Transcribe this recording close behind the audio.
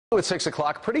At 6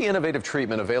 o'clock, pretty innovative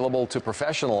treatment available to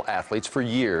professional athletes for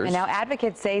years. And now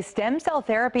advocates say stem cell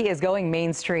therapy is going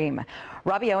mainstream.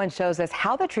 Robbie Owens shows us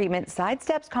how the treatment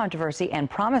sidesteps controversy and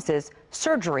promises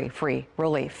surgery-free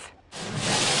relief.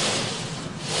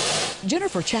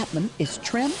 Jennifer Chapman is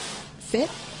trim, fit,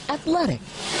 athletic.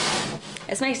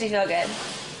 This makes me feel good.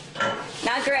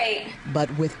 Not great. But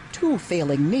with two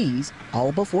failing knees,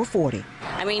 all before 40.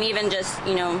 I mean, even just,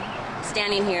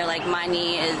 standing here, like my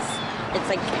knee it's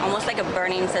like almost like a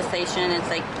burning sensation. It's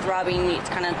like throbbing. It's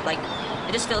kind of like,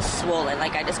 it just feels swollen.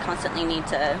 Like I just constantly need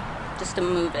to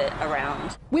move it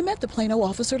around. We met the Plano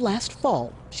officer last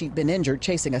fall. She'd been injured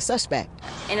chasing a suspect.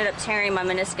 Ended up tearing my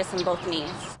meniscus in both knees.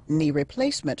 Knee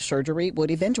replacement surgery would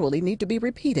eventually need to be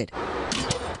repeated.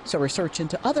 So research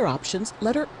into other options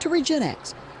led her to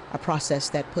RegenX, a process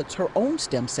that puts her own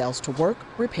stem cells to work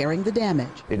repairing the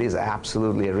damage. It is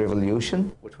absolutely a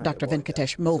revolution. Dr.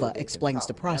 Venkatesh Movva explains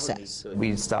the process.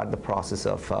 We start the process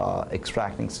of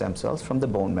extracting stem cells from the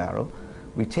bone marrow.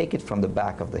 We take it from the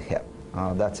back of the hip.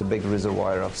 That's a big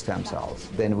reservoir of stem cells.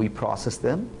 Then we process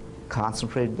them,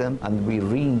 concentrate them, and we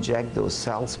re-inject those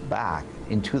cells back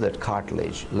into that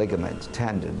cartilage, ligament,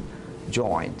 tendon,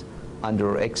 joint,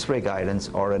 under X-ray guidance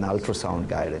or an ultrasound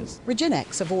guidance.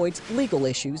 RegenX avoids legal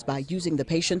issues by using the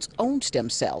patient's own stem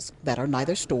cells that are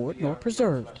neither stored nor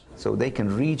preserved. So they can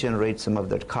regenerate some of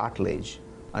that cartilage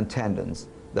and tendons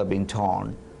that have been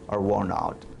torn or worn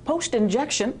out.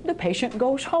 Post-injection, the patient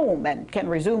goes home and can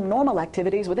resume normal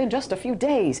activities within just a few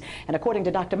days. And according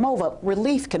to Dr. Movva,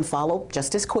 relief can follow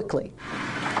just as quickly.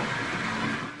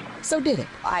 So did it.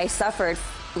 I suffered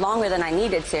longer than I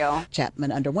needed to. Chapman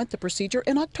underwent the procedure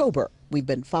in October. We've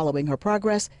been following her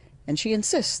progress, and she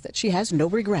insists that she has no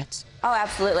regrets. Oh,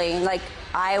 absolutely. Like,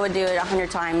 I would do it 100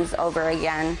 times over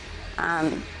again.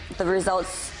 The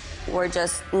results were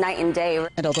just night and day.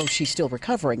 And although she's still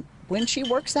recovering, when she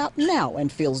works out now and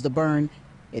feels the burn,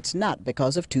 it's not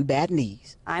because of two bad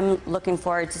knees. I'm looking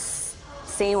forward to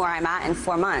seeing where I'm at in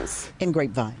 4 months. In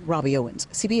Grapevine, Robbie Owens,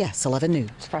 CBS 11 News.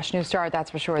 Fresh new start, that's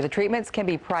for sure. The treatments can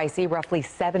be pricey, roughly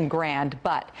 $7 grand,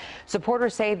 but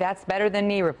supporters say that's better than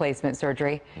knee replacement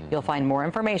surgery. You'll find more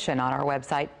information on our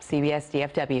website,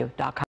 cbsdfw.com.